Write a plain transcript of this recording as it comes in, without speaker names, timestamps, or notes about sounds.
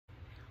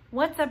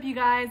What's up, you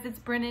guys? It's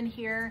Brennan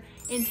here.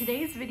 In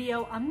today's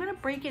video, I'm gonna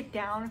break it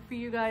down for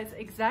you guys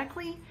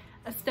exactly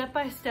a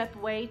step-by-step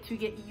way to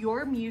get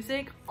your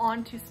music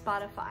onto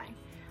Spotify.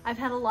 I've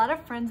had a lot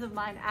of friends of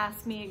mine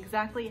ask me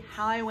exactly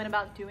how I went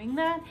about doing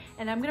that,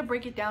 and I'm gonna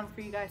break it down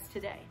for you guys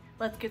today.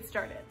 Let's get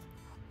started.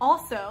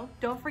 Also,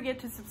 don't forget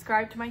to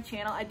subscribe to my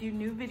channel. I do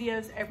new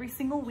videos every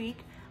single week.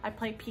 I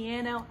play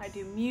piano, I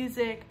do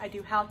music, I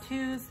do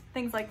how-tos,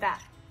 things like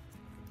that.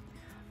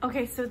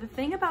 Okay, so the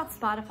thing about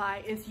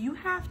Spotify is you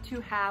have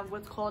to have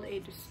what's called a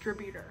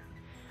distributor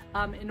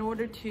in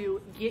order to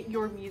get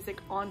your music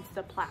onto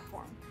the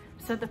platform.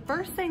 So the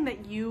first thing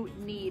that you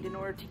need in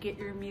order to get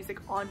your music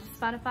onto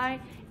Spotify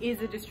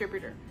is a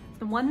distributor.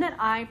 The one that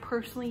I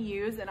personally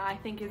use and I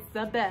think is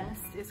the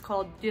best is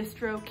called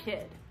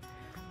DistroKid.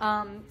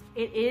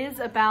 It is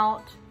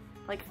about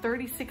like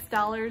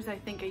 $36, I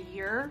think, a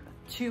year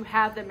to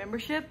have the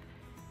membership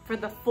for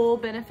the full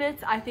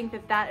benefits. I think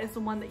that that is the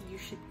one that you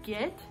should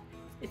get.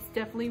 It's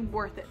definitely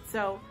worth it.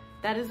 So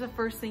that is the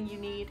first thing you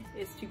need,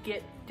 is to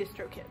get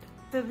DistroKid.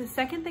 So the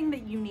second thing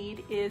that you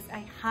need is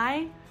a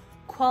high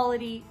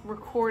quality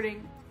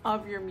recording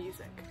of your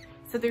music.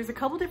 So there's a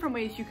couple different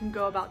ways you can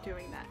go about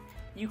doing that.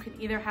 You can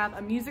either have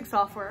a music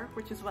software,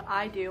 which is what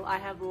I do. I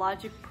have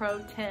Logic Pro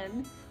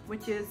 10,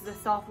 which is the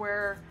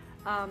software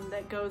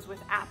that goes with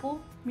Apple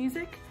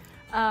Music.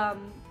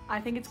 I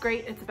think it's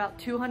great. It's about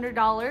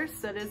 $200.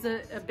 So it is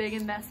a big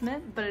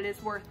investment, but it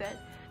is worth it.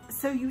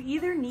 So you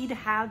either need to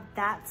have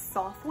that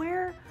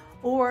software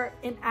or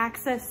an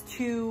access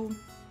to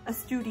a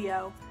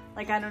studio.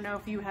 Like, I don't know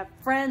if you have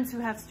friends who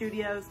have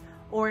studios,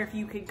 or if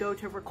you could go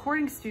to a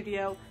recording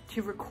studio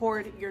to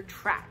record your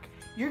track.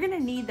 You're gonna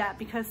need that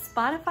because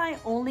Spotify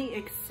only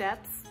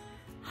accepts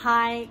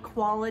high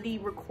quality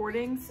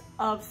recordings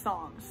of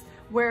songs.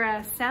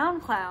 Whereas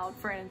SoundCloud,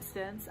 for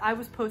instance, I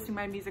was posting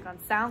my music on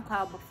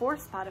SoundCloud before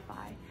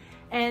Spotify,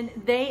 and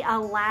they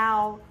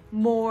allow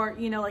more,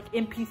 you know, like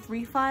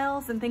MP3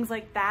 files and things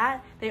like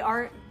that. They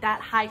aren't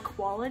that high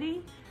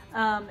quality,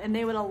 and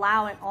they would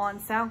allow it on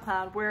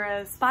SoundCloud,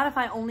 whereas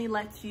Spotify only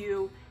lets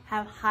you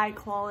have high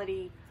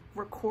quality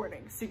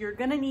recordings. So you're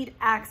gonna need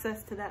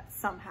access to that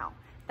somehow.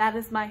 That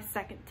is my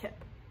second tip.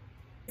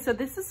 So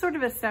this is sort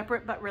of a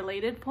separate but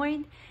related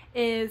point,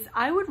 is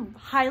I would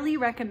highly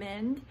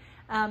recommend,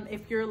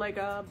 if you're like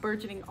a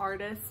burgeoning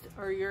artist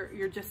or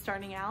you're just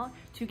starting out,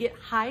 to get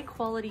high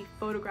quality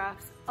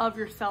photographs of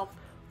yourself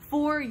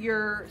for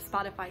your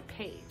Spotify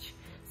page.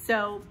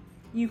 So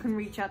you can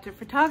reach out to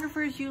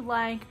photographers you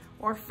like,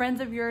 or friends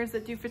of yours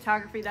that do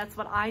photography. That's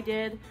what I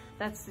did.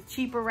 That's the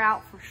cheaper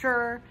route for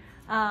sure.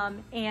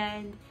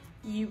 And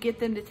you get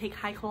them to take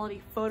high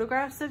quality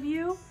photographs of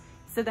you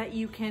so that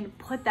you can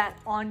put that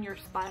on your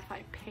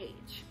Spotify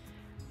page.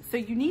 So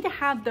you need to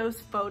have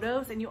those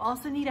photos, and you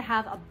also need to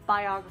have a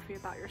biography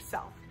about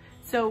yourself.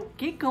 So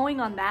get going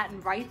on that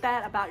and write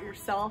that about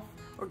yourself,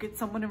 or get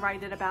someone to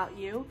write it about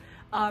you,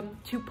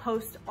 to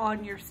post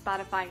on your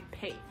Spotify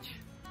page.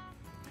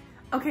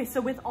 Okay, so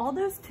with all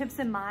those tips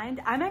in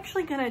mind, I'm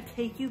actually gonna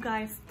take you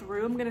guys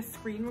through, I'm gonna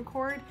screen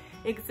record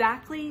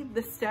exactly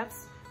the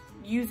steps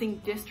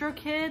using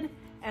DistroKid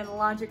and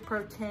Logic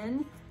Pro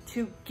 10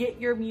 to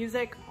get your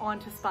music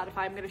onto Spotify.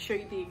 I'm gonna show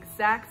you the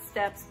exact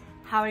steps,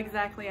 how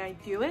exactly I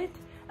do it,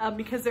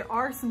 because there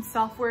are some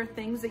software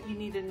things that you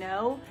need to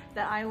know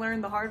that I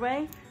learned the hard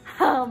way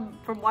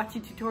from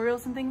watching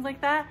tutorials and things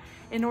like that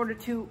in order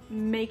to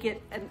make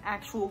it an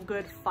actual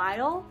good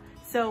file.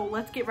 So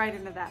let's get right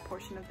into that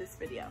portion of this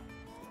video.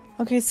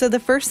 Okay, so the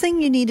first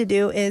thing you need to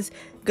do is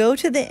go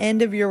to the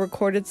end of your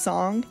recorded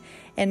song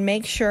and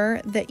make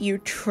sure that you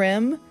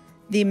trim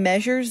the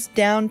measures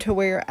down to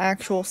where your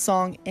actual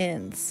song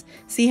ends.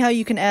 See how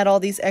you can add all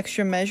these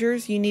extra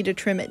measures? You need to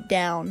trim it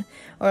down,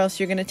 or else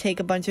you're going to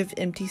take a bunch of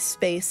empty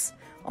space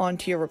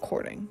onto your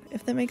recording,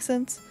 if that makes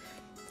sense.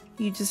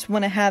 You just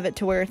want to have it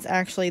to where it's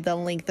actually the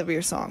length of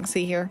your song.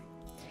 See here?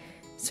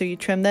 So you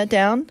trim that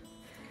down.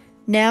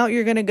 Now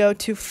you're going to go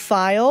to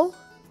File,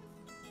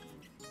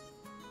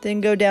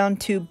 then go down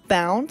to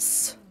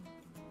Bounce,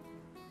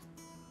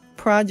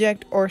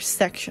 Project or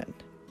Section.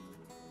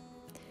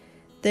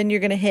 Then you're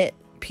going to hit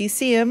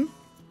PCM,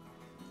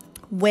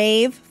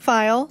 Wave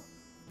File,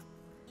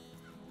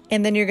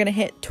 and then you're going to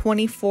hit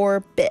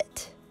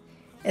 24-bit,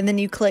 and then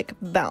you click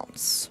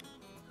Bounce.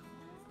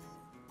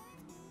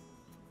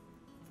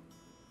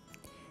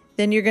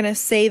 Then you're going to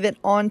save it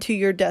onto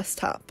your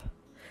desktop.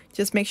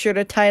 Just make sure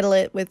to title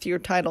it with your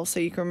title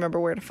so you can remember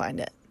where to find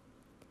it.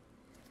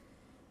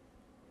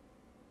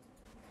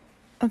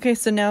 Okay,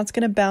 so now it's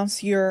going to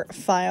bounce your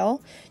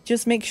file.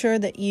 Just make sure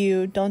that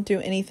you don't do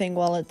anything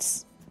while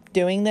it's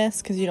doing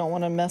this, because you don't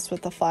want to mess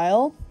with the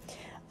file.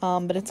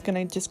 But it's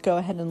going to just go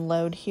ahead and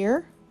load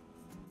here.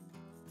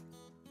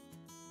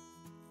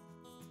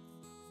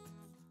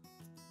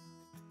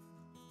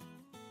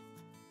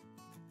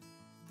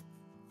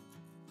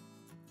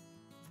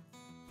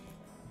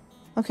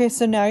 Okay,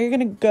 so now you're going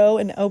to go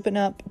and open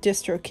up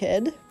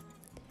DistroKid.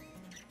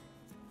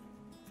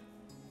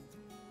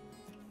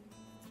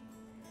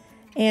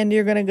 And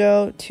you're going to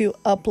go to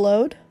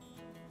Upload.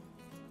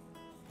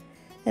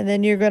 And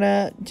then you're going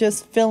to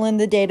just fill in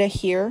the data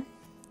here.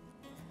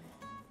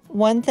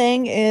 One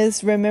thing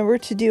is, remember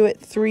to do it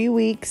 3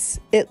 weeks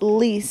at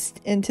least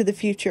into the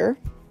future.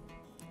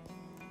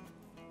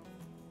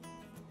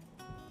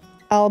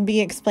 I'll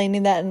be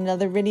explaining that in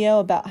another video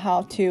about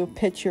how to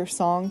pitch your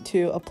song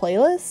to a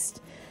playlist.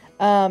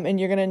 And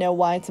you're going to know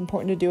why it's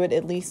important to do it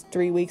at least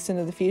 3 weeks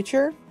into the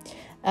future.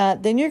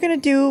 Then you're going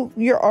to do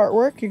your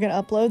artwork. You're going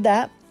to upload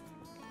that.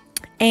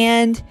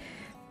 And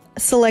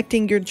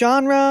selecting your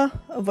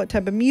genre of what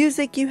type of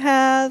music you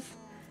have.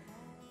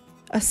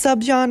 A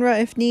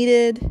subgenre if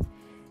needed.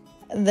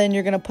 And then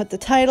you're going to put the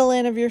title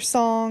in of your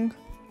song.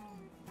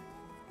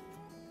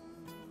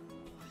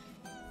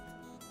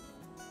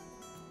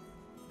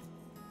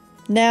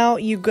 Now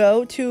you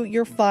go to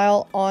your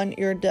file on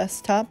your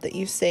desktop that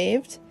you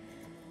saved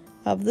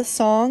of the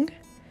song.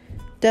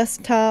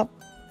 Desktop.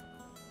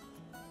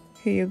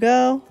 Here you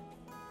go.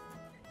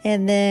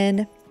 And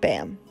then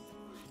bam.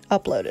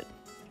 Upload it.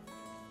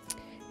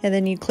 And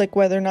then you click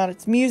whether or not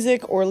it's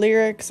music or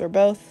lyrics or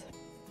both.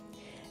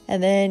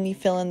 And then you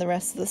fill in the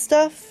rest of the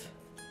stuff.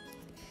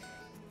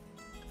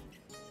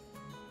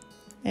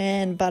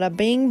 And bada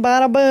bing,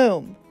 bada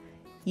boom.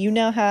 You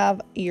now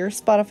have your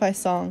Spotify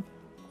song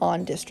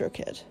on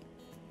DistroKid.